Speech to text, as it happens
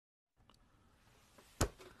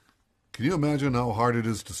Can you imagine how hard it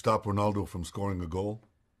is to stop Ronaldo from scoring a goal?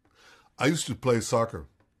 I used to play soccer.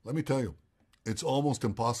 Let me tell you, it's almost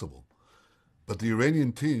impossible. But the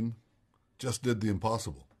Iranian team just did the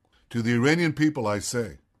impossible. To the Iranian people, I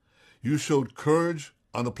say, you showed courage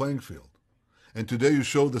on the playing field. And today you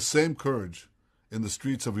show the same courage in the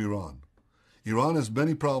streets of Iran. Iran has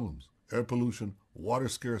many problems: air pollution, water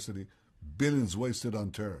scarcity, billions wasted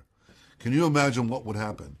on terror. Can you imagine what would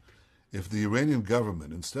happen if the Iranian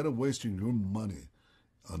government, instead of wasting your money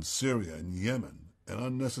on Syria and Yemen and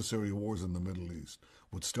unnecessary wars in the Middle East,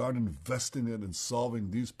 would start investing it in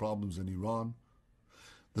solving these problems in Iran?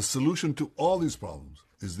 The solution to all these problems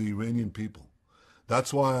is the Iranian people.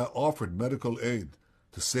 That's why I offered medical aid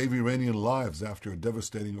to save Iranian lives after a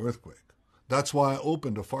devastating earthquake. That's why I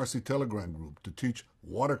opened a Farsi Telegram group to teach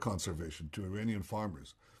water conservation to Iranian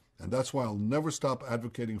farmers. And that's why I'll never stop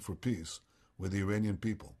advocating for peace with the Iranian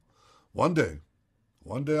people. One day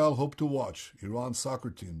I'll hope to watch Iran's soccer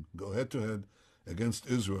team go head-to-head against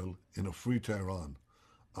Israel in a free Tehran.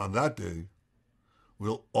 On that day,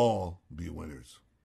 we'll all be winners.